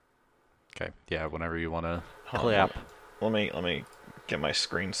Okay. Yeah, whenever you want to Hold on, clap. let me get my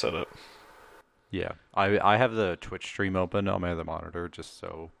screen set up. Yeah. I have the Twitch stream open on my other monitor just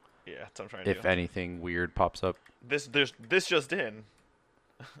so Yeah, that's what I'm trying to do. if anything weird pops up. This just in.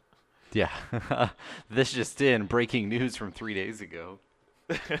 Yeah. This just in, breaking news from 3 days ago.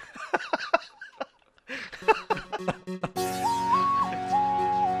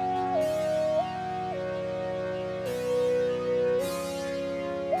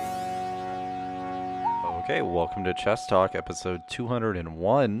 Okay, welcome to Chess Talk, episode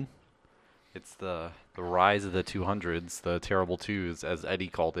 201. It's the rise of the 200s, the terrible twos, as Eddie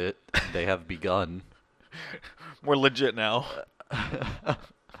called it. They have begun. We're legit now.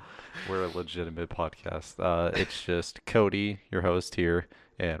 We're a legitimate podcast. It's just Cody, your host here,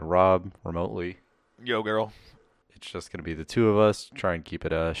 and Rob remotely. Yo, girl. It's just going to be the two of us. Try and keep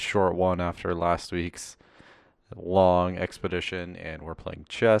it a short one after last week's long expedition, and we're playing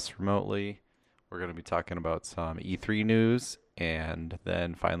chess remotely. We're going to be talking about some E3 news, and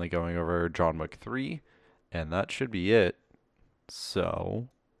then finally going over John Wick 3, and that should be it. So,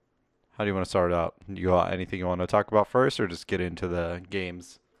 how do you want to start out? You got anything you want to talk about first, or just get into the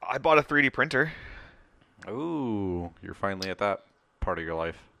games? I bought a 3D printer. Ooh, you're finally at that part of your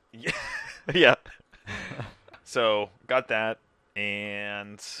life. Yeah. Yeah. So, got that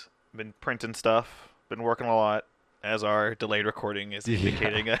and been printing stuff. Been working a lot, as our delayed recording is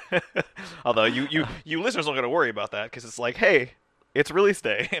indicating. Although you listeners don't got to worry about that because it's like, hey, it's release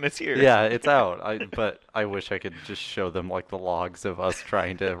day and it's here. Yeah, it's out. But I wish I could just show them like the logs of us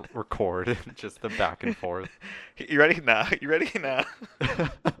trying to record, just the back and forth. You ready? Nah. You ready? Nah.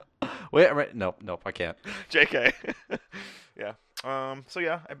 Wait, nope, I can't. JK. Yeah. So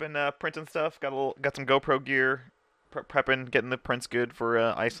yeah, I've been printing stuff. Got some GoPro gear, prepping, getting the prints good for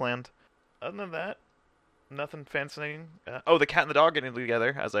Iceland. Other than that, nothing fascinating. The cat and the dog getting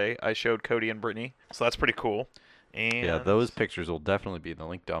together, as I showed Cody and Brittany. So that's pretty cool. And Yeah, those pictures will definitely be in the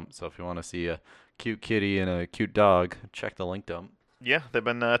link dump. So if you want to see a cute kitty and a cute dog, check the link dump. yeah, they've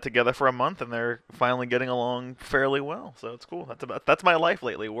been together for a month and they're finally getting along fairly well. So it's cool. That's my life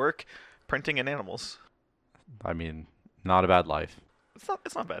lately: work, printing, and animals. I mean, not a bad life. It's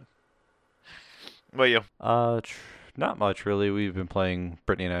not bad. What about you? Not much really. Brittany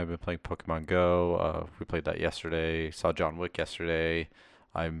and I have been playing Pokemon Go. We played that yesterday. Saw John Wick yesterday.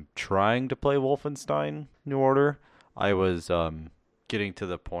 I'm trying to play Wolfenstein New Order. I was getting to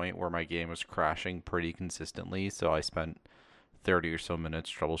the point where my game was crashing pretty consistently, so I spent 30 or so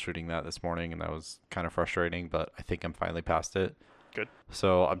minutes troubleshooting that this morning, and that was kind of frustrating, but I think I'm finally past it. Good.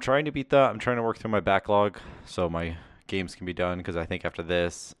 So I'm trying to beat that. I'm trying to work through my backlog so my games can be done, because I think after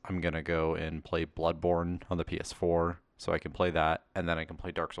this, I'm going to go and play Bloodborne on the PS4, so I can play that, and then I can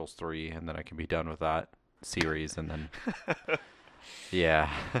play Dark Souls 3, and then I can be done with that series, and then... Yeah.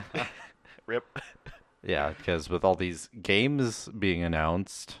 Rip. Yeah, because with all these games being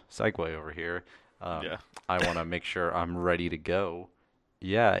announced, segue over here, Yeah. I want to make sure I'm ready to go.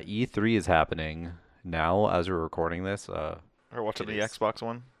 Yeah, E3 is happening now as we're recording this. Or watching It the is. Xbox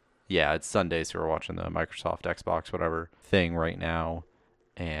One. Yeah, it's Sunday, so we're watching the Microsoft Xbox whatever thing right now,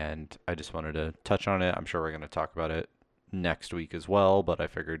 and I just wanted to touch on it. I'm sure we're going to talk about it next week as well, but I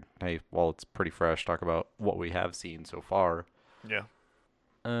figured, hey, well, it's pretty fresh, talk about what we have seen so far. Yeah.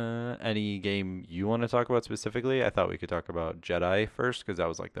 Any game you want to talk about specifically? I thought we could talk about Jedi first, because that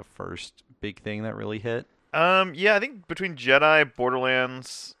was like the first big thing that really hit. Yeah, I think between Jedi,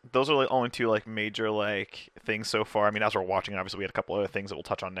 Borderlands, those are like only two like major like things so far. I mean, as we're watching, obviously we had a couple other things that we'll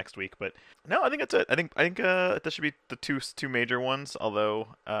touch on next week, but no, I think that's it. I think that should be the two major ones. Although,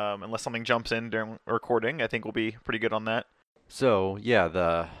 unless something jumps in during recording, I think we'll be pretty good on that. So, yeah,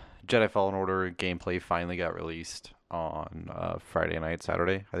 the Jedi Fallen Order gameplay finally got released on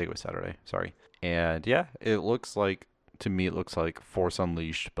Saturday. I think it was Saturday, sorry. And yeah, to me, it looks like Force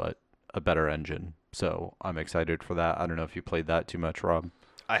Unleashed, but a better engine. So I'm excited for that. I don't know if you played that too much, Rob.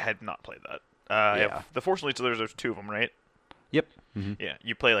 I had not played that. Yeah. The Force Unleashed, there's two of them, right? Yep. Mm-hmm. Yeah,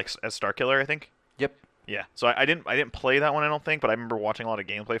 you play like as Starkiller, I think. Yep. Yeah, so I didn't play that one, I don't think, but I remember watching a lot of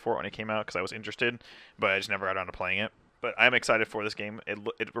gameplay for it when it came out because I was interested, but I just never got around to playing it. But I'm excited for this game.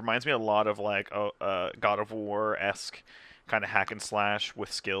 It reminds me a lot of like God of War-esque kind of hack and slash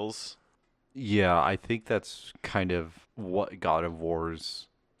with skills. Yeah, I think that's kind of what God of War's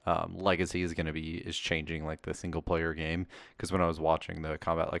legacy is going to be, is changing like the single player game. Because when I was watching the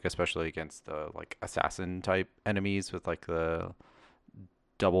combat, like especially against the like assassin type enemies with like the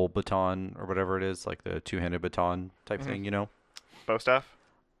double baton or whatever it is, like the two-handed baton type thing, you know? Bow staff?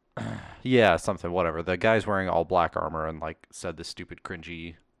 Yeah, something, whatever. The guy's wearing all black armor and like said the stupid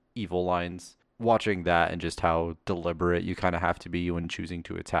cringy evil lines. Watching that and just how deliberate you kind of have to be when choosing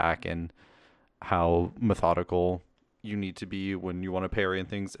to attack, and how methodical you need to be when you want to parry and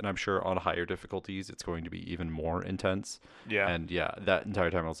things. And I'm sure on higher difficulties, it's going to be even more intense. Yeah. And yeah, that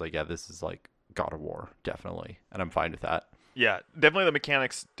entire time I was like, yeah, this is like God of War, definitely. And I'm fine with that. Yeah, definitely the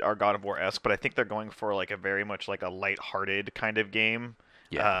mechanics are God of War-esque, but I think they're going for like a very much like a light-hearted kind of game.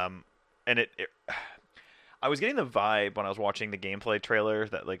 Yeah. And I was getting the vibe when I was watching the gameplay trailer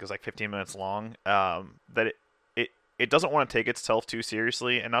that like was like 15 minutes long. That it doesn't want to take itself too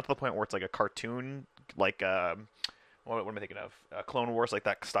seriously, and not to the point where it's like a cartoon, like what am I thinking of? Clone Wars, like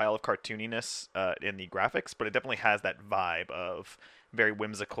that style of cartooniness in the graphics, but it definitely has that vibe of very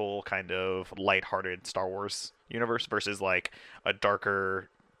whimsical, kind of light-hearted Star Wars universe versus like a darker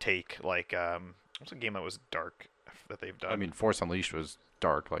take, like what's a game that was dark that they've done? I mean, Force Unleashed was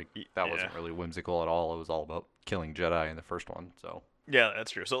dark. Like, that Yeah. wasn't really whimsical at all. It was all about killing Jedi in the first one. So, Yeah,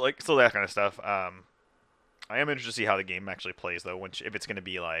 that's true. So that kind of stuff. I am interested to see how the game actually plays though. If it's going to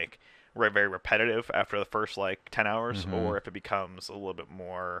be like very repetitive after the first like 10 hours, or if it becomes a little bit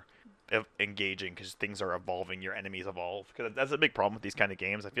more engaging because things are evolving, your enemies evolve. Because that's a big problem with these kind of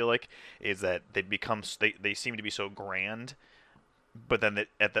games. I feel like is that they seem to be so grand, but then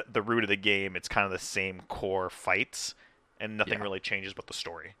at the root of the game, it's kind of the same core fights, and nothing yeah. really changes but the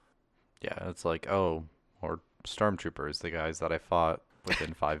story. Yeah, it's like, oh, or stormtroopers, the guys that I fought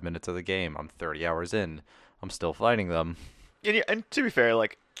within 5 minutes of the game. I'm 30 hours in. I'm still fighting them. And to be fair,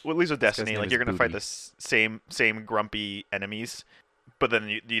 like well, at least with This guy's Destiny, name like is you're gonna fight Booty. the same grumpy enemies, but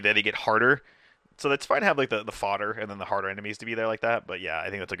then they get harder. So that's fine to have like the fodder and then the harder enemies to be there like that. But yeah, I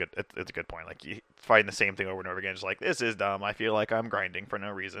think it's a good point. Like you fighting the same thing over and over again, just like this is dumb. I feel like I'm grinding for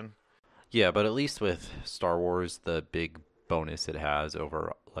no reason. Yeah, but at least with Star Wars, the big bonus it has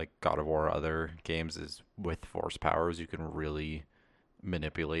over like God of War or other games is with force powers, you can really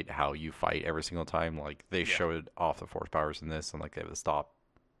manipulate how you fight every single time. Like they Yeah. showed off the force powers in this, and like they have the stop,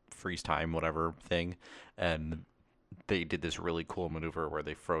 freeze time, whatever thing, and they did this really cool maneuver where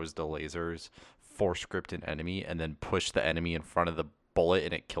they froze the lasers, force gripped an enemy, and then pushed the enemy in front of the bullet,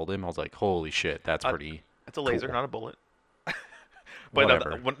 and it killed him. I was like, holy shit, that's Uh, pretty it's a laser, cool. not a bullet. But no,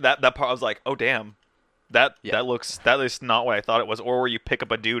 Whatever. that part I was like, oh damn, that Yeah. that is not what I thought it was. Or where you pick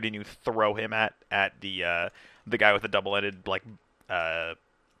up a dude and you throw him at the guy with the double-ended like I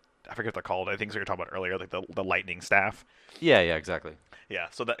forget what they're called. I think it's what you're talking about earlier, like the lightning staff. Yeah, yeah, exactly. Yeah,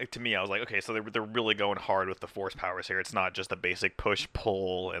 so that to me, I was like, okay, so they're really going hard with the force powers here. It's not just a basic push,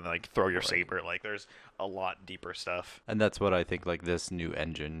 pull, and like throw your Right. saber. Like there's a lot deeper stuff. And that's what I think like this new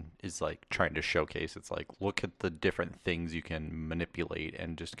engine is like trying to showcase. It's like look at the different things you can manipulate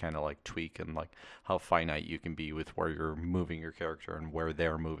and just kind of like tweak and like how finite you can be with where you're moving your character and where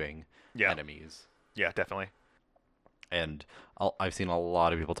they're moving Yeah, enemies. yeah, definitely. And I've seen a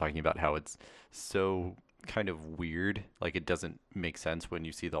lot of people talking about how it's so kind of weird. Like it doesn't make sense when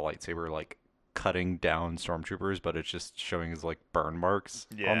you see the lightsaber like cutting down stormtroopers, but it's just showing as like burn marks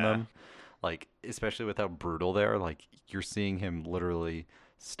on Yeah, them. Like especially with how brutal they are. Like you're seeing him literally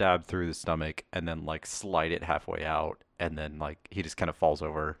stab through the stomach and then like slide it halfway out, and then like he just kind of falls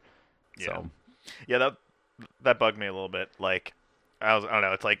over. yeah, So yeah. That bugged me a little bit. Like I don't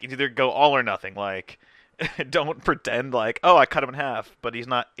know. It's like you either go all or nothing. Like don't pretend like oh I cut him in half, but he's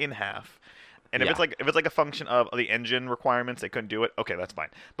not in half. And yeah, if it's like a function of the engine requirements, they couldn't do it. Okay, that's fine.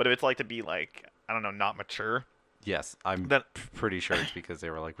 But if it's like to be like I don't know, not mature, yes, I'm then pretty sure it's because they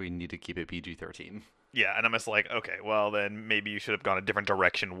were like we need to keep it PG-13 yeah. And I'm just like okay, well then maybe you should have gone a different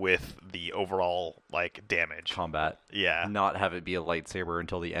direction with the overall like damage. combat. Yeah, Not have it be a lightsaber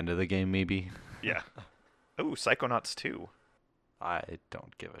until the end of the game, maybe. yeah. Ooh, Psychonauts 2. I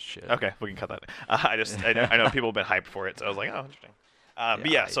don't give a shit. Okay, we can cut that. I know people have been hyped for it, so I was like, oh, interesting. But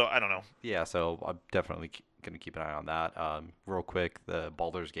Yeah, yeah, so I don't know. yeah. So I'm definitely gonna keep an eye on that. Real quick, the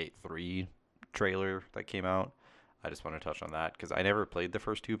Baldur's Gate 3 trailer that came out. I just want to touch on that because I never played the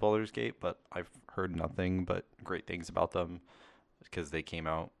first two Baldur's Gate, but I've heard nothing but great things about them because they came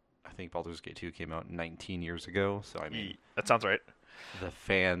out. I think Baldur's Gate 2 came out 19 years ago. So I mean, That sounds right. the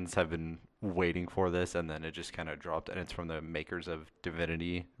fans have been waiting for this, and then it just kind of dropped, and it's from the makers of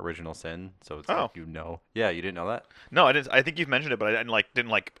Divinity: Original Sin. So it's Oh like yeah, you didn't know that? no, I didn't. I think you've mentioned it, but I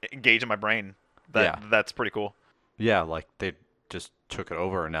didn't engage in my brain. Yeah. That's pretty cool. Yeah, like they just took it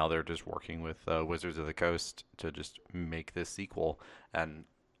over, and now they're just working with Wizards of the Coast to just make this sequel. And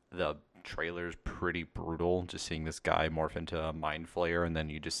the trailer's pretty brutal, just seeing this guy morph into a mind flayer, and then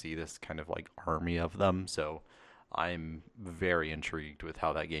you just see this kind of like army of them. So I'm very intrigued with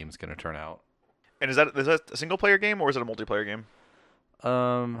how that game's going to turn out. And is that a single player game or is it a multiplayer game?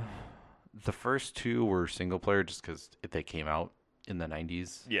 Um, the first two were single player just because they came out in the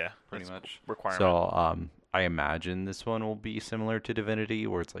 90s, Yeah, pretty that's much. requirement. So I imagine this one will be similar to Divinity,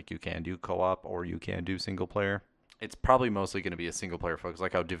 where it's like you can do co-op or you can do single player. It's probably mostly going to be a single player focus,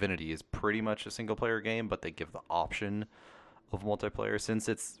 like how Divinity is pretty much a single player game, but they give the option of multiplayer since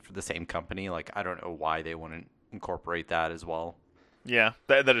it's for the same company. Like I don't know why they wouldn't incorporate that as well. Yeah,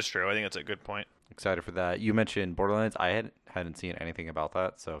 that is true. I think that's a good point. Excited for that. You mentioned Borderlands. I hadn't seen anything about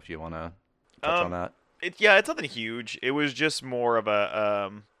that, so if you want to touch on Um, that. it's nothing huge. It was just more of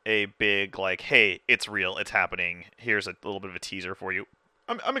a big like, hey, it's real, it's happening. Here's a little bit of a teaser for you.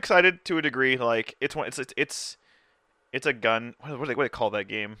 I'm excited to a degree. Like it's a gun. What do they call that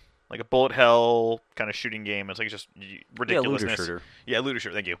game? Like a bullet hell kind of shooting game. It's like just Yeah, looter ridiculousness. shooter. Yeah, looter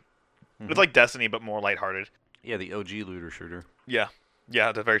shooter. Thank you. It's Hmm. like Destiny, but more lighthearted. Yeah, the OG looter shooter. Yeah,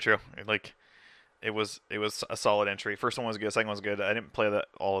 yeah, that's very true. Like it was a solid entry. First one was good. Second one was good. I didn't play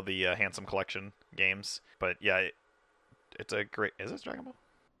all of the Handsome Collection games, but yeah, it's a great. Is this Dragon Ball?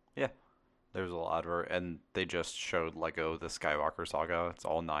 Yeah, there's a lot of her, and they just showed Lego the Skywalker Saga. It's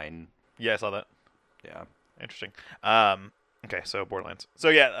all 9. Yeah, I saw that. Yeah. Interesting. Okay, so Borderlands. So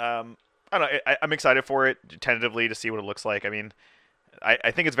yeah, I don't know. I'm excited for it tentatively to see what it looks like. I mean,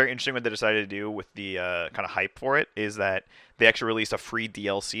 I think it's very interesting what they decided to do with the kind of hype for it is that they actually released a free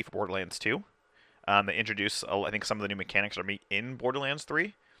DLC for Borderlands 2. They introduced, I think, some of the new mechanics are in Borderlands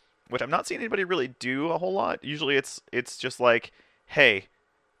 3, which I'm not seeing anybody really do a whole lot. Usually, it's just like, hey,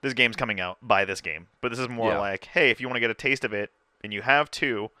 this game's coming out, buy this game. But this is more Yeah. like, hey, if you want to get a taste of it and you have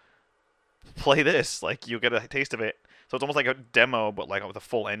to, play this. Like you'll get a taste of it. So it's almost like a demo, but like with a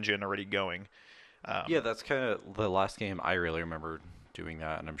full engine already going. Yeah, that's kind of the last game I really remember doing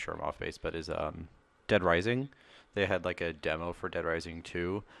that, and I'm sure I'm off base, but is Dead Rising. They had like a demo for Dead Rising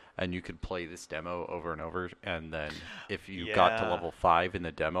 2, and you could play this demo over and over, and then if you got to Yeah. level 5 in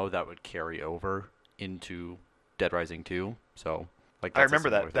the demo, that would carry over into Dead Rising 2. So, like, I that's a remember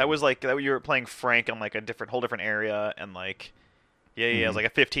similar that. That thing. was like that you were playing Frank on like a whole different area, and like, yeah, it was Mhm. like a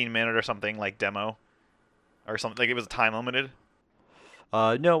 15-minute or something like demo, or something. Like it was time limited.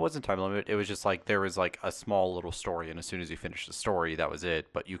 No, it wasn't time limit. It was just like there was like a small little story, and as soon as you finished the story, that was it.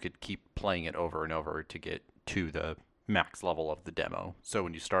 But you could keep playing it over and over to get to the max level of the demo. So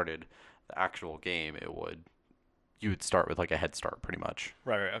when you started the actual game, you would start with like a head start, pretty much.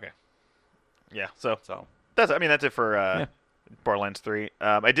 Right. Okay. Yeah. So So that's it for yeah, Borderlands 3.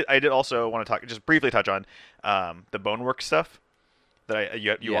 I did also want to just briefly touch on the Boneworks stuff that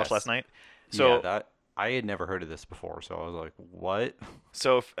you watched last yes, night. yeah. So That I had never heard of this before, so I was like, "What?"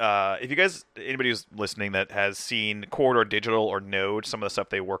 So if you guys, anybody who's listening that has seen Corridor Digital or Node, some of the stuff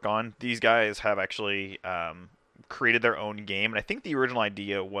they work on, these guys have actually created their own game. And I think the original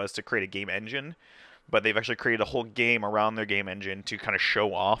idea was to create a game engine, but they've actually created a whole game around their game engine to kind of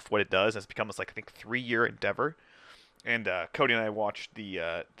show off what it does. It's become this like I think 3-year endeavor. And Cody and I watched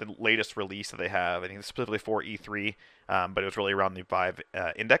the latest release that they have. I think specifically for E3, but it was really around the Vive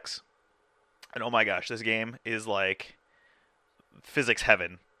Index. And oh my gosh, this game is like physics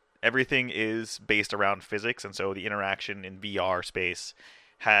heaven. Everything is based around physics, and so the interaction in VR space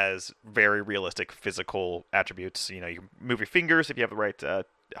has very realistic physical attributes. You know, you can move your fingers if you have the right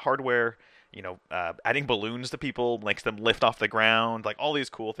hardware. You know, adding balloons to people makes them lift off the ground. Like all these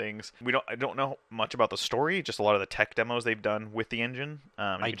cool things. I don't know much about the story. Just a lot of the tech demos they've done with the engine. You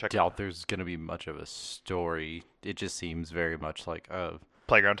I can check doubt there's gonna be much of a story. It just seems very much like a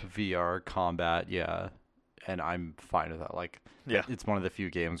Playground. VR combat, yeah, and I'm fine with that. Like, Yeah, it's one of the few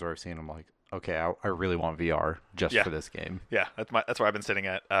games where I've seen I'm like, okay, I really want VR just yeah, for this game. yeah. That's where I've been sitting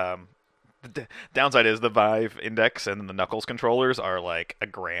at. The downside is the Vive Index and the Knuckles controllers are like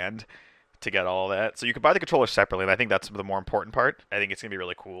 $1,000 to get all that. So you could buy the controller separately, and I think that's the more important part. I think it's gonna be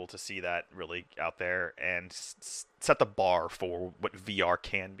really cool to see that really out there and set the bar for what VR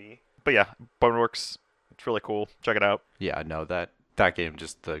can be. But yeah, Boneworks, it's really cool. Check it out. Yeah, no, that game,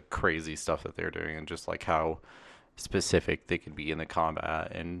 just the crazy stuff that they're doing, and just like how specific they can be in the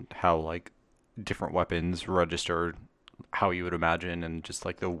combat, and how like different weapons register how you would imagine, and just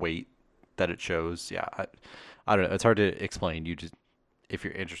like the weight that it shows. Yeah, I don't know. It's hard to explain. You just if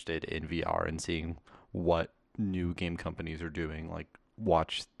you're interested in VR and seeing what new game companies are doing, like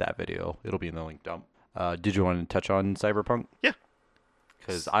watch that video. It'll be in the link dump. Did you want to touch on Cyberpunk? Yeah.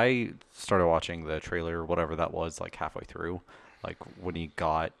 Because I started watching the trailer, whatever that was, like halfway through, like when he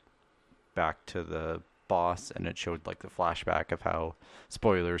got back to the boss, and it showed like the flashback of how,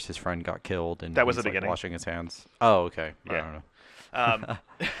 spoilers, his friend got killed, and That was he's the like beginning. washing his hands. Oh, okay. I Yeah. don't know. Um,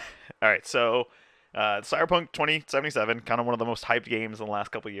 all right, so Cyberpunk 2077, kind of one of the most hyped games in the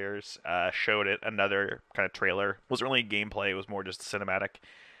last couple of years, showed it another kind of trailer. Wasn't really gameplay; it was more just cinematic.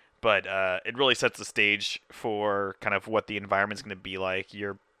 But it really sets the stage for kind of what the environment's going to be like.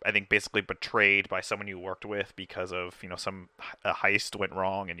 You're I think basically betrayed by someone you worked with because of some a heist went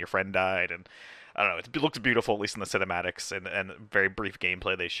wrong and your friend died, and I don't know. It looked beautiful, at least in the cinematics and very brief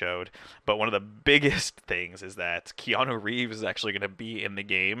gameplay they showed. But one of the biggest things is that Keanu Reeves is actually going to be in the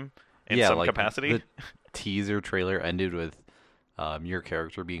game in Yeah, some like capacity. the teaser trailer ended with your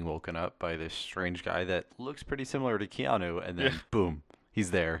character being woken up by this strange guy that looks pretty similar to Keanu, and Yeah, then boom,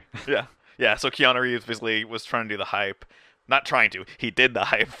 he's there. yeah, yeah. So Keanu Reeves basically was trying to do the hype, not trying to. He did the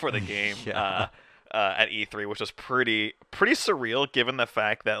hype for the game. Yeah. At E3, which was pretty surreal given the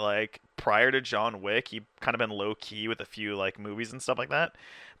fact that like prior to John Wick, he kind of been low key with a few like movies and stuff like that,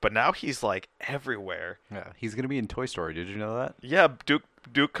 but now he's like everywhere. Yeah, he's gonna be in Toy Story. Did you know that? Yeah, Duke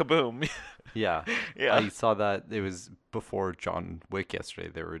Kaboom. Yeah, Yeah, I saw that. It was before John Wick yesterday.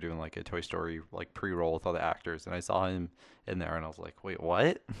 They were doing like a Toy Story like pre-roll with all the actors, and I saw him in there, and I was like, wait,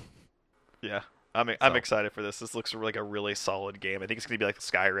 what? yeah. I'm So excited for this. This looks like a really solid game. I think it's gonna be like the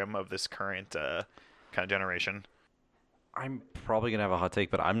Skyrim of this current kind of generation. I'm probably gonna have a hot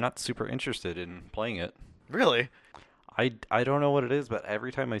take, but I'm not super interested in playing it. Really? I don't know what it is, but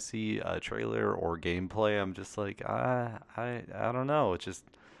every time I see a trailer or gameplay, I'm just like, I don't know.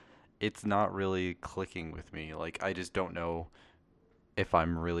 It's not really clicking with me. Like I just don't know if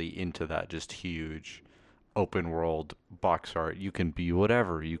I'm really into that just huge open world box art. You can be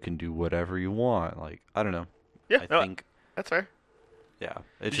whatever, you can do whatever you want. Like I don't know. Yeah, I no, think that's fair. yeah.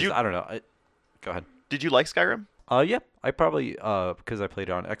 It's Did just you I don't know. Go ahead. did you like Skyrim? Yep. I probably because I played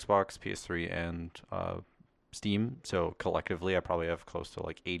it on Xbox, PS3, and Steam. So collectively, I probably have close to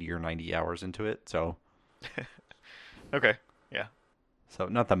like 80 or 90 hours into it. Okay. Yeah. So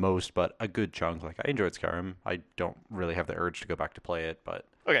not the most, but a good chunk. Like I enjoyed Skyrim. I don't really have the urge to go back to play it, but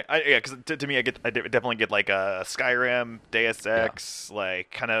Okay, yeah, because to me, definitely get like a Skyrim, Deus yeah, Ex, like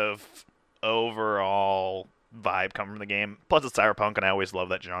kind of overall vibe coming from the game. Plus, it's cyberpunk, and I always love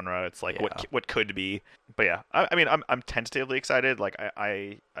that genre. It's like yeah, what could be. But yeah, I mean, I'm tentatively excited. Like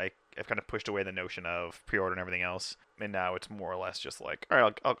I've kind of pushed away the notion of pre-order and everything else, and now it's more or less just like, all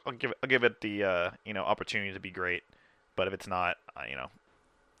right, I'll give it the opportunity to be great. But if it's not,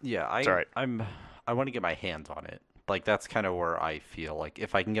 yeah. it's all right. I want to get my hands on it. Like that's kind of where I feel like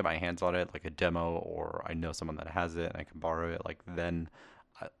if I can get my hands on it, like a demo, or I know someone that has it and I can borrow it, like then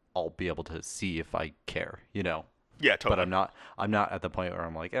I'll be able to see if I care, you know. Yeah, But totally. I'm not at the point where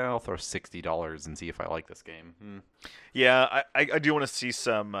I'm like, I'll throw $60 and see if I like this game. Yeah, I do want to see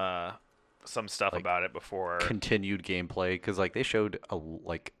some stuff Like about it before. continued gameplay because like they showed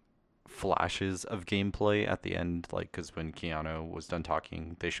like flashes of gameplay at the end, like because when Keanu was done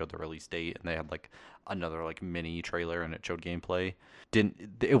talking, they showed the release date and they had like another like mini trailer and it showed gameplay. Didn't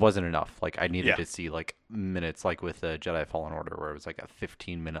it wasn't enough. Like I needed Yeah. to see like minutes, like with the Jedi Fallen Order, where it was like a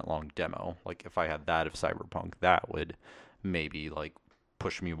 15-minute long demo. Like if I had that of Cyberpunk, that would maybe like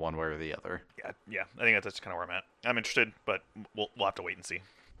push me one way or the other. Yeah. I think that's kind of where I'm at. I'm interested, but we'll have to wait and see.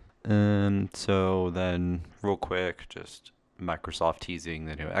 So then, real quick, just Microsoft teasing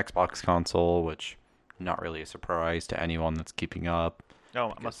the new Xbox console, which not really a surprise to anyone that's keeping up. Oh,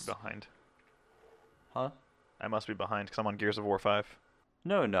 I I must be guess. behind. Huh? I must be behind because I'm on Gears of War 5.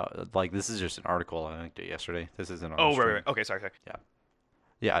 No, no. Like this is just an article I linked it yesterday. This isn't on the Oh, right, stream. right. Okay, sorry. Yeah,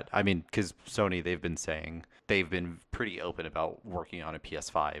 yeah. I mean, because Sony, they've been saying they've been pretty open about working on a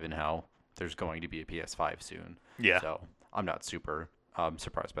PS5 and how there's going to be a PS5 soon. Yeah. So I'm not super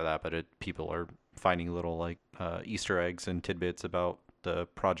surprised by that, but people are finding little like Easter eggs and tidbits about the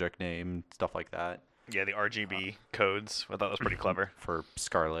project name, stuff like that. Yeah, the RGB codes. I thought that was pretty clever. For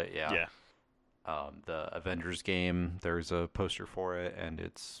Scarlet, yeah. Yeah. The Avengers game, there's a poster for it, and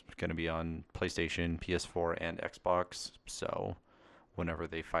it's going to be on PlayStation, PS4, and Xbox. So whenever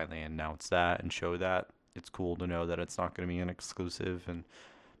they finally announce that and show that, it's cool to know that it's not going to be an exclusive, and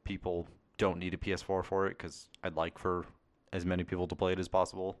people don't need a PS4 for it because I'd like for as many people to play it as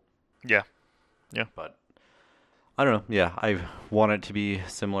possible. Yeah. Yeah. But I don't know. Yeah, I want it to be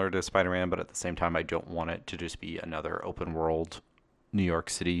similar to Spider-Man, but at the same time, I don't want it to just be another open world New York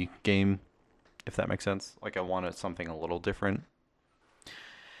City game, if that makes sense. Like I wanted something a little different.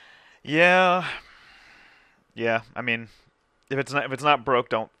 Yeah. Yeah. I mean, if it's not broke,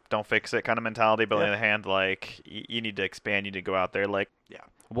 don't fix it kind of mentality. But on the Yeah. other hand, like you need to expand. You need to go out there. Like Yeah.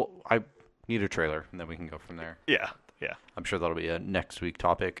 Well, I need a trailer, and then we can go from there. yeah. Yeah. I'm sure that'll be a next week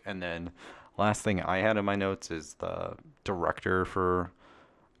topic. And then last thing I had in my notes is the director for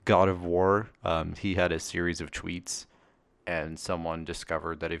God of War. He had a series of tweets, and someone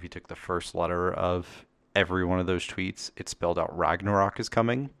discovered that if you took the first letter of every one of those tweets, it spelled out Ragnarok is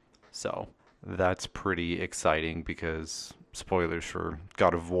coming. So that's pretty exciting because, spoilers for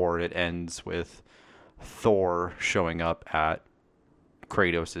God of War, it ends with Thor showing up at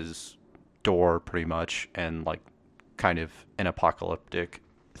Kratos' door pretty much, and like kind of an apocalyptic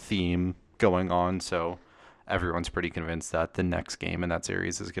theme going on. So everyone's pretty convinced that the next game in that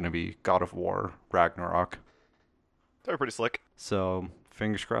series is going to be God of War Ragnarok. They're pretty slick. So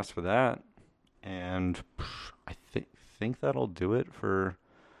fingers crossed for that. And I think that'll do it for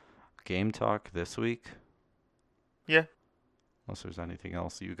game talk this week. Yeah. Unless there's anything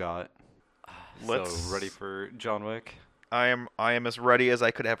else you got. Let's... ready for John Wick? I am as ready as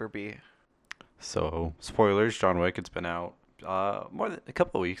I could ever be. So spoilers, John Wick. It's been out more than a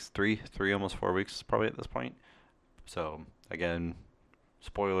couple of weeks, three, almost 4 weeks probably at this point. So again,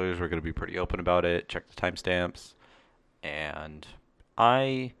 spoilers. We're gonna be pretty open about it. Check the timestamps. And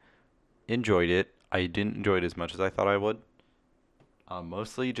I enjoyed it. I didn't enjoy it as much as I thought I would.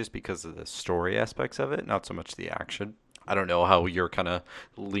 Mostly just because of the story aspects of it, not so much the action. I don't know how you're kind of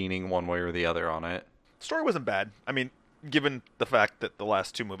leaning one way or the other on it. Story wasn't bad. I mean, given the fact that the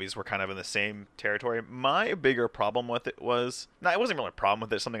last two movies were kind of in the same territory, my bigger problem with it was... No, it wasn't really a problem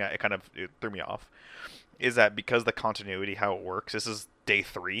with it. Something it threw me off. Is that because the continuity, how it works, this is day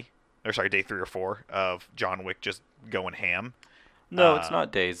 3 or 4 of John Wick just going ham. No, it's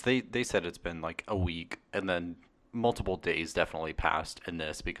not days. They said it's been like a week, and then multiple days definitely passed in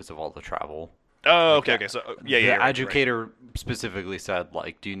this because of all the travel. Oh, okay, okay. So the educator specifically said,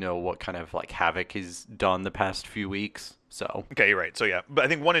 like, do you know what kind of like havoc he's done the past few weeks? So okay, you're right. So yeah, but I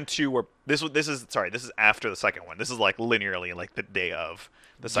think 1 and 2 were this is after the second one. This is like linearly like the day of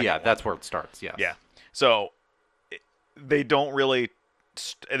the second. Yeah, one. That's where it starts. Yeah. Yeah. So they don't really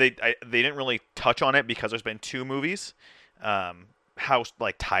they didn't really touch on it because there's been 2 movies. How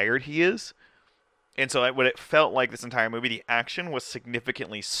like tired he is. And so what it felt like this entire movie, the action was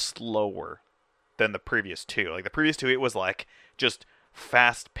significantly slower than the previous 2. Like the previous 2, it was like just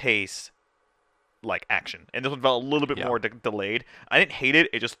fast-paced like action. And this one felt a little bit more delayed. I didn't hate it.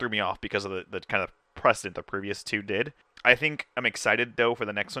 It just threw me off because of the kind of precedent the previous 2 did. I think I'm excited, though, for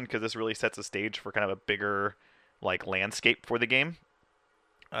the next one because this really sets a stage for kind of a bigger like landscape for the game.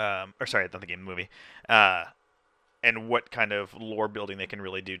 Not the game, the movie. And what kind of lore building they can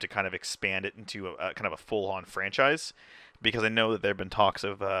really do to kind of expand it into a kind of a full-on franchise. Because I know that there have been talks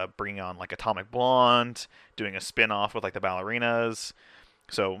of bringing on like Atomic Blonde, doing a spin-off with like the ballerinas.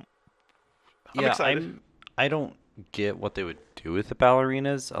 So I'm excited. I don't get what they would do with the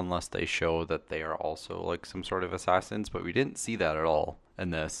ballerinas unless they show that they are also like some sort of assassins, but we didn't see that at all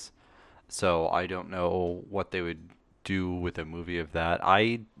in this. So I don't know what they would do with a movie of that.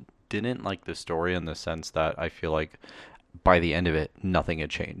 I didn't like the story in the sense that I feel like by the end of it, nothing had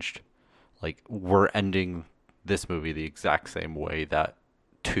changed. Like, we're ending this movie the exact same way that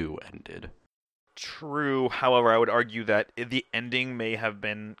 2 ended. True. However, I would argue that the ending may have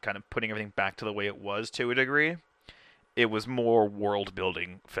been kind of putting everything back to the way it was to a degree. It was more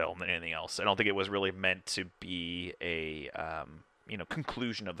world-building film than anything else. I don't think it was really meant to be a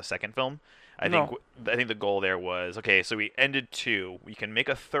conclusion of the second film. I think the goal there was, okay, so we ended 2. We can make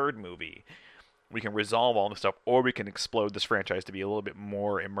a third movie. We can resolve all this stuff, or we can explode this franchise to be a little bit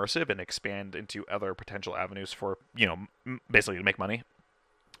more immersive and expand into other potential avenues for, basically to make money.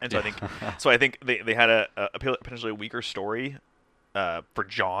 And so I think they had a potentially weaker story for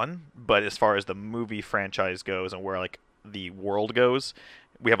John, but as far as the movie franchise goes and where like the world goes,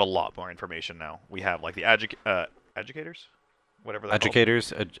 we have a lot more information now. We have like the educators. Whatever they're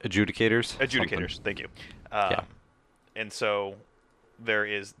Adjudicators. Adjudicators, thank you. And so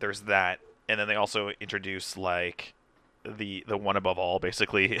there's that, and then they also introduce like the one above all,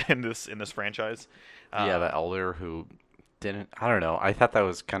 basically in this franchise. The elder who didn't. I don't know. I thought that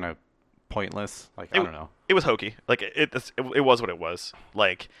was kind of pointless. Like, I don't know. It was hokey. Like it was what it was.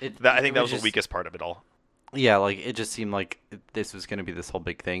 Like I think that was the weakest part of it all. Yeah, like it just seemed like this was going to be this whole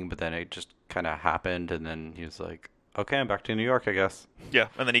big thing, but then it just kind of happened, and then he was like, okay, I'm back to New York, I guess. Yeah,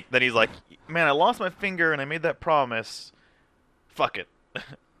 and then he's like, man, I lost my finger and I made that promise. Fuck it.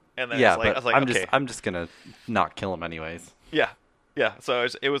 And then I was like, okay. I'm just gonna not kill him anyways. Yeah. So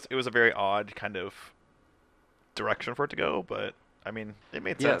it was a very odd kind of direction for it to go, but I mean, it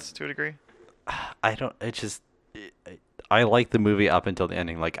made sense to a degree. I don't. I like the movie up until the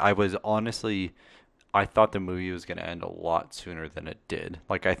ending. Like I thought the movie was gonna end a lot sooner than it did.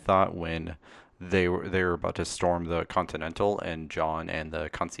 Like I thought when they were about to storm the Continental, and John and the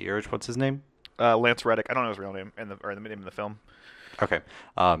concierge, what's his name? Lance Reddick. I don't know his real name or the name of the film. Okay.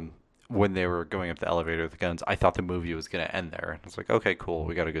 When they were going up the elevator with the guns, I thought the movie was going to end there. I was like, okay, cool.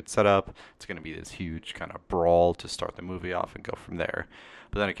 We got a good setup. It's going to be this huge kind of brawl to start the movie off and go from there.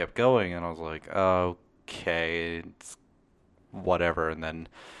 But then it kept going, and I was like, okay, it's whatever. And then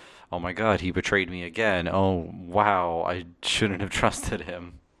oh my God, he betrayed me again. Oh wow, I shouldn't have trusted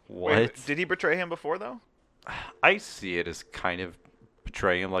him. Wait, What? did he betray him before though? I see it as kind of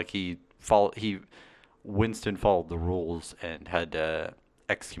betraying him. Like he Winston followed the rules and had to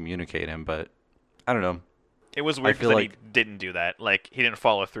excommunicate him, but I don't know. It was I weird because feel then he like didn't do that. Like he didn't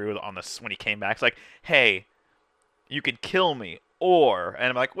follow through on this when he came back. It's like, hey, you could kill me, or and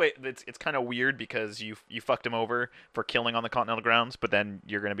I'm like, wait, it's kind of weird because you fucked him over for killing on the Continental grounds, but then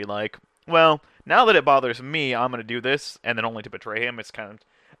you're gonna be like, well, now that it bothers me, I'm gonna do this, and then only to betray him. It's kind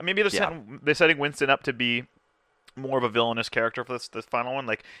of maybe yeah. they're setting Winston up to be more of a villainous character for this final one.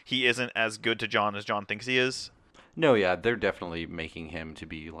 Like he isn't as good to John as John thinks he is. No, yeah, they're definitely making him to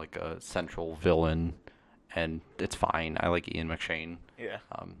be like a central villain, and it's fine. I like Ian McShane. Yeah.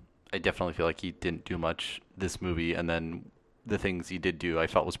 Um, I definitely feel like he didn't do much this movie, and then the things he did do, I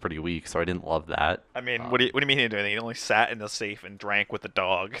felt was pretty weak, so I didn't love that. I mean, Um, what do you mean he didn't do anything? He only sat in the safe and drank with the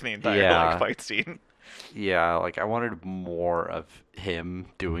dog the entire like yeah, fight scene. yeah, like I wanted more of him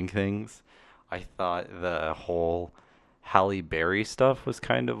doing things. I thought the whole Halle Berry stuff was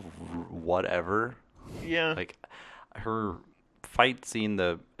kind of whatever. Yeah. Like her fight scene,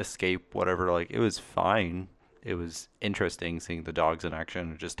 the escape, whatever, like it was fine. It was interesting seeing the dogs in action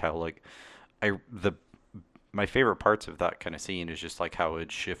and just how like I the my favorite parts of that kind of scene is just like how it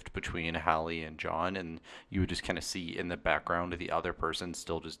would shift between Hallie and John, and you would just kind of see in the background the other person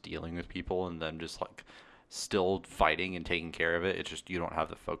still just dealing with people and then just like still fighting and taking care of it. It's just you don't have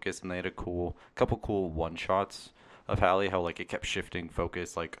the focus, and they had a couple cool one shots of Hallie, how like it kept shifting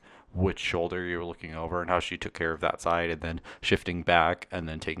focus, like which shoulder you were looking over and how she took care of that side, and then shifting back and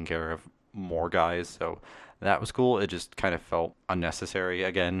then taking care of more guys. So that was cool. It just kind of felt unnecessary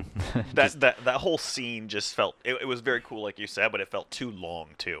again. That Just that whole scene just felt it was very cool, like you said, but it felt too long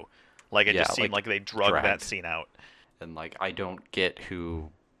too. Like it yeah, just seemed like like they drug that dragged. scene out. And like I don't get who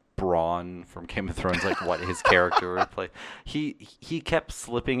Braun from Game of Thrones, like what his character would play. He kept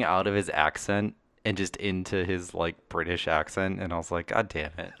slipping out of his accent and just into his like British accent, and I was like, God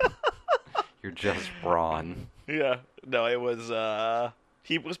damn it. You're just Braun. Yeah. No, it was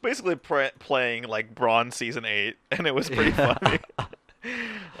he was basically playing like Braun season 8 and it was pretty funny.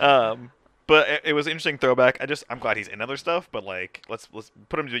 But it was an interesting throwback. I'm glad he's in other stuff, but like let's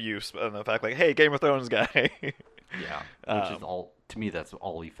put him to use on the fact like, hey, Game of Thrones guy. Yeah. Which is um, all to me that's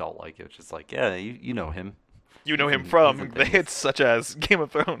all he felt like. It was just like, yeah, you know him. you know him He's in from the things. hits such as Game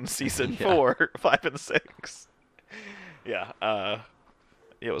of Thrones season Yeah. 4, 5, and 6. Yeah.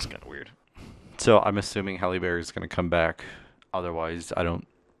 It was kind of weird. So I'm assuming Halle Berry's gonna come back. Otherwise, I don't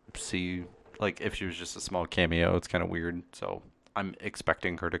see like if she was just a small cameo, it's kind of weird. So I'm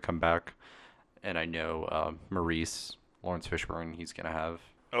expecting her to come back, and I know Maurice Lawrence Fishburne. He's gonna have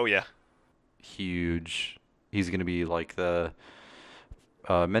Oh yeah. huge. He's gonna be like the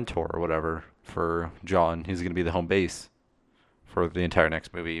mentor or whatever for John. He's gonna be the home base for the entire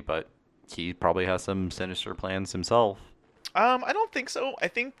next movie, but he probably has some sinister plans himself. I don't think so. I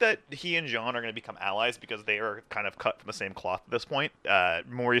think that he and John are going to become allies because they are kind of cut from the same cloth at this point.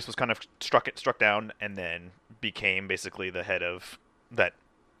 Maurice was kind of struck down and then became basically the head of that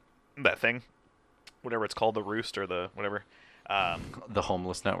thing, whatever it's called, the Roost or the whatever. Um, The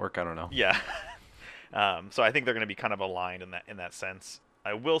homeless network. I don't know. yeah. So I think they're going to be kind of aligned in that sense.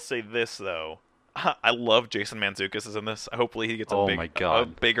 I will say this though, I love Jason Mantzoukas is in this. Hopefully he gets Oh my a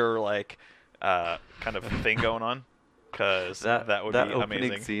God. bigger like kind of thing going on. Because that would That be opening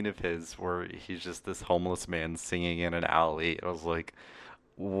amazing. scene of his where he's just this homeless man singing in an alley. I was like,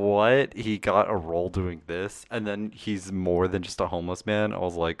 what? He got a role doing this, and then he's more than just a homeless man. I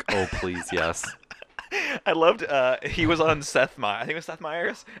was like, oh please, yes. I loved. He was on Seth Meyers. I think it was Seth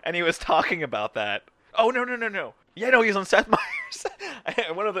Meyers, and he was talking about that. Oh no. Yeah, no, he was on Seth Meyers.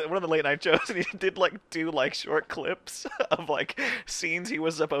 one of the late night shows, and he did like do like short clips of like scenes he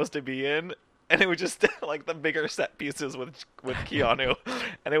was supposed to be in. And it was just like the bigger set pieces with Keanu,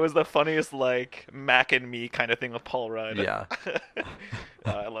 and it was the funniest like Mac and Me kind of thing with Paul Rudd. Yeah,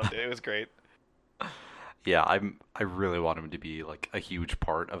 I loved it. It was great. yeah. I really want him to be like a huge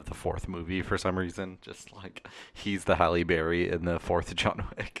part of the fourth movie for some reason. Just like he's the Halle Berry in the fourth John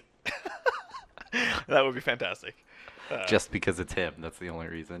Wick. That would be fantastic. Just because it's him. That's the only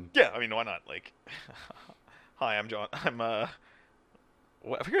reason. Yeah, I mean, why not? Like, hi, I'm John.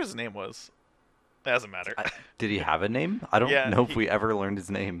 What, I forget what his name was. It doesn't matter. Did he have a name? I don't Yeah, know if we ever learned his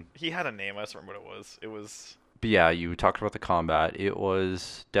name. He had a name. I just remember what it was. It was. But yeah, you talked about the combat. It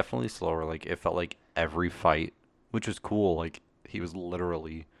was definitely slower. Like it felt like every fight, which was cool. Like he was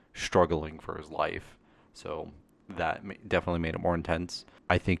literally struggling for his life. So that definitely made it more intense.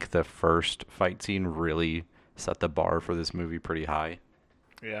 I think the first fight scene really set the bar for this movie pretty high.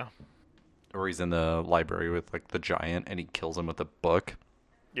 Yeah. Or he's in the library with like the giant and he kills him with a book.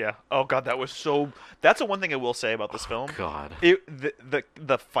 Yeah. Oh god, that was so. That's the one thing I will say about this film. God.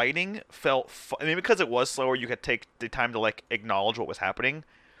 The fighting felt. I mean, because it was slower, you could take the time to like acknowledge what was happening,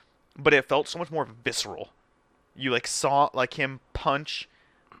 but it felt so much more visceral. You like saw like him punch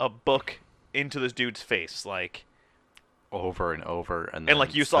a book into this dude's face, like, Over and over and and then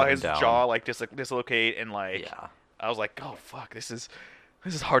like you saw set him his down. jaw like dislocate, and like Yeah. I was like, oh fuck, this is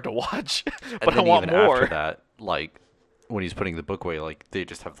hard to watch, And but I then want even more. after that, like when he's putting the book away, like they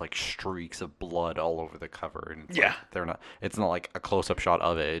just have like streaks of blood all over the cover, and it's Yeah. like, they're not. It's not like a close-up shot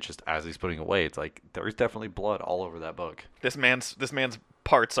of it. It's just as he's putting it away, it's like there's definitely blood all over that book. This man's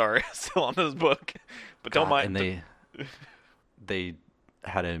parts are still on this book, but don't God, mind. and they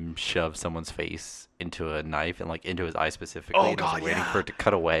had him shove someone's face into a knife and like into his eye specifically. Oh, and I was God, like, waiting yeah. for it to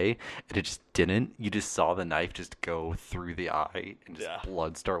cut away, and it just didn't. You just saw the knife just go through the eye and just Yeah.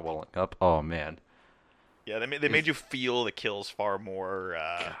 blood start welling up. Oh man. Yeah, they made you feel the kills far more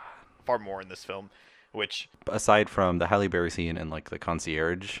in this film, which Aside from the Halle Berry scene and like the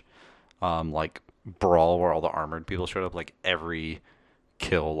concierge, like brawl where all the armored people showed up, like every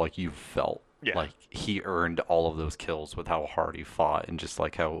kill, like you felt Yeah. like he earned all of those kills with how hard he fought and just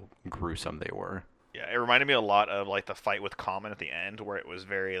like how gruesome they were. yeah, it reminded me a lot of like the fight with Common at the end, where it was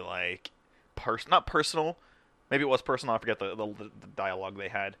very like not personal. Maybe it was personal. I forget the dialogue they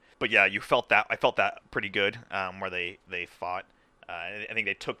had, but yeah, you felt that. I felt that pretty good. Where they fought. I think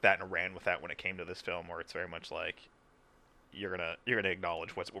they took that and ran with that when it came to this film, where it's very much like you're gonna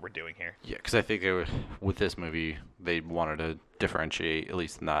acknowledge what we're doing here. Yeah, because I think with this movie they wanted to differentiate, at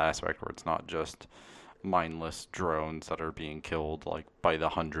least in that aspect, where it's not just mindless drones that are being killed like by the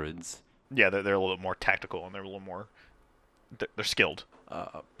hundreds. Yeah, they're a little bit more tactical and they're a little more they're skilled.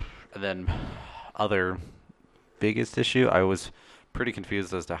 And then other biggest issue, I was pretty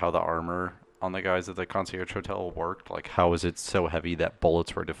confused as to how the armor on the guys at the concierge hotel worked. Like, how is it so heavy that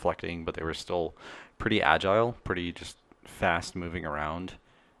bullets were deflecting, but they were still pretty agile, pretty just fast moving around?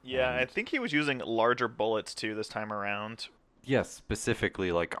 Yeah, I And think he was using larger bullets too this time around. yes,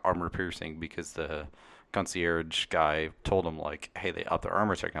 specifically like armor piercing, because the concierge guy told him like, hey, they upped their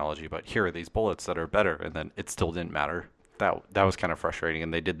armor technology, but here are these bullets that are better, and then it still didn't matter. That was kind of frustrating,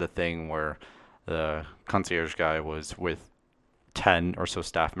 and they did the thing where the concierge guy was with 10 or so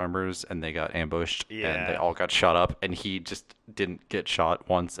staff members and they got ambushed and they Yeah. all got shot up and he just didn't get shot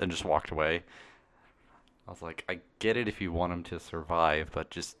once and just walked away. I was like, I get it if you want him to survive,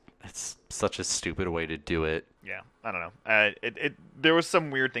 but just it's such a stupid way to do it. Yeah, I don't know. There was some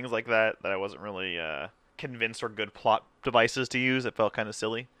weird things like that I wasn't really convinced were good plot devices to use. It felt kind of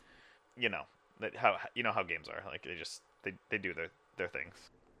silly. You know how games are. Like they do their things.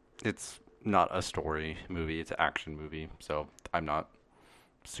 It's not a story movie, it's an action movie, so I'm not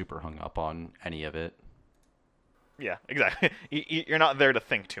super hung up on any of it. Yeah, exactly. You're not there to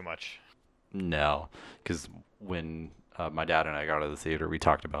think too much. No, because when my dad and I got out of the theater, we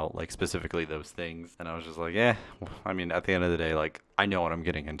talked about like specifically those things, and I was just like, yeah. I mean, at the end of the day, like I know what I'm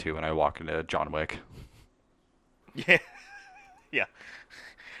getting into when I walk into John Wick. Yeah, yeah.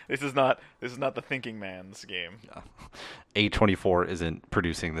 This is not the thinking man's game. A24 isn't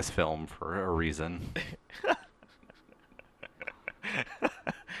producing this film for a reason.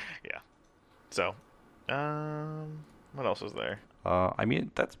 Yeah. So, what else is there? I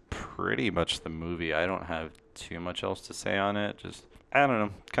mean, that's pretty much the movie. I don't have too much else to say on it. Just, I don't know,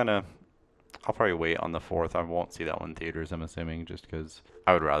 kind of. I'll probably wait on the 4th. I won't see that one in theaters, I'm assuming, just because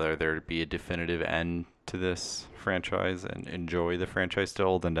I would rather there be a definitive end to this franchise and enjoy the franchise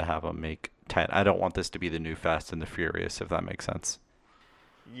still than to have them make 10. I don't want this to be the new Fast and the Furious, if that makes sense.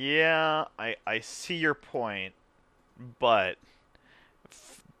 Yeah, I see your point, but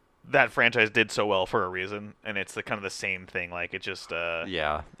that franchise did so well for a reason, and it's the kind of the same thing. Like it just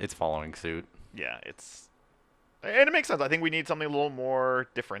Yeah, it's following suit. yeah, and it makes sense. I think we need something a little more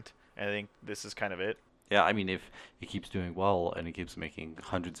different. And I think this is kind of it. Yeah, I mean, if it keeps doing well and it keeps making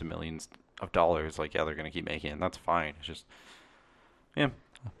hundreds of millions of dollars, like, yeah, they're going to keep making it, and that's fine. It's just, yeah,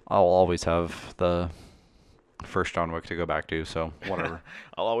 I'll always have the first John Wick to go back to, so whatever.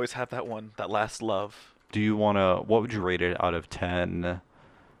 I'll always have that last love. Do you want to, what would you rate it out of 10?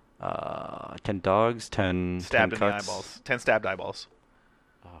 10 dogs? 10 Stabbed 10 in cuts? the eyeballs. 10 stabbed eyeballs.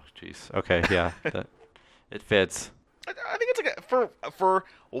 Oh, jeez. Okay, yeah, it fits. I think it's like for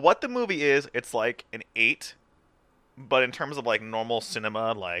what the movie is, it's like an 8. But in terms of like normal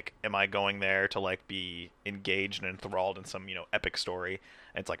cinema, like am I going there to like be engaged and enthralled in some epic story?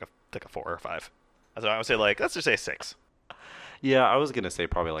 It's like a 4 or 5. So I would say like let's just say 6. Yeah, I was going to say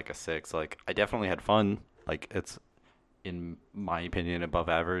probably like a 6. Like, I definitely had fun. Like, in my opinion, above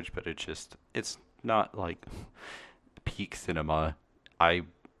average, but it's not like peak cinema. I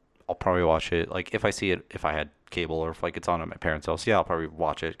I'll probably watch it like if I see it if I had cable or if like it's on at my parents' house. Yeah, I'll probably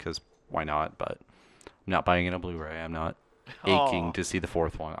watch it because why not? But I'm not buying it on Blu-ray. I'm not aching Oh, to see the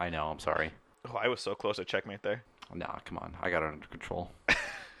fourth one. I know. I'm sorry. oh, I was so close to checkmate there. Nah, come on. I got it under control.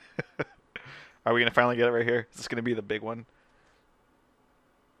 Are we gonna finally get it right here? Is this gonna be the big one?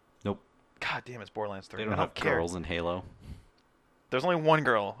 Nope. God damn, it's Borderlands 3. They I don't don't have care. girls in Halo. There's only one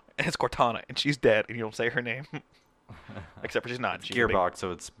girl, and it's Cortana, and she's dead, and you don't say her name. Except for she's not. It's She's a big- Gearbox,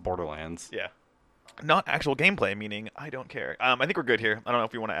 so it's Borderlands. Yeah. Not actual gameplay, meaning I don't care. I think we're good here. I don't know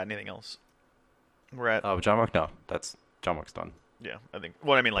if you want to add anything else. We're at Oh, John Wick? No, that's John Wick's done. yeah. I think.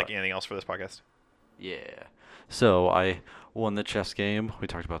 What I mean, like But- anything else for this podcast? Yeah. So I won the chess game. We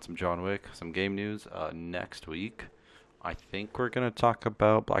talked about some John Wick, some game news. Next week, I think we're gonna talk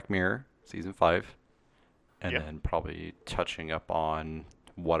about Black Mirror season 5, and Yeah. then probably touching up on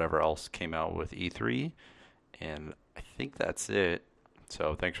whatever else came out with E3, and I think that's it.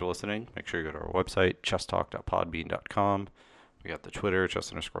 So thanks for listening. Make sure you go to our website, chesstalk.podbean.com. We got the Twitter,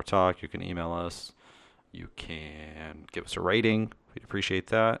 chess_talk. You can email us. You can give us a rating. We'd appreciate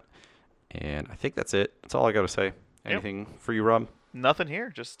that. And I think that's it. That's all I got to say. Anything for you, Rob? Nothing here.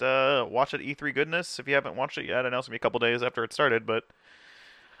 Just watch it. E3 goodness. If you haven't watched it yet, I know it's gonna be a couple days after it started, but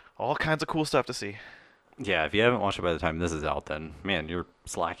all kinds of cool stuff to see. Yeah, if you haven't watched it by the time this is out, then man, you're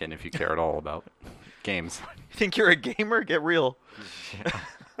slacking if you care at all about games. You think you're a gamer? Get real.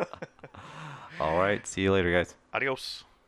 All right. See you later, guys. Adios.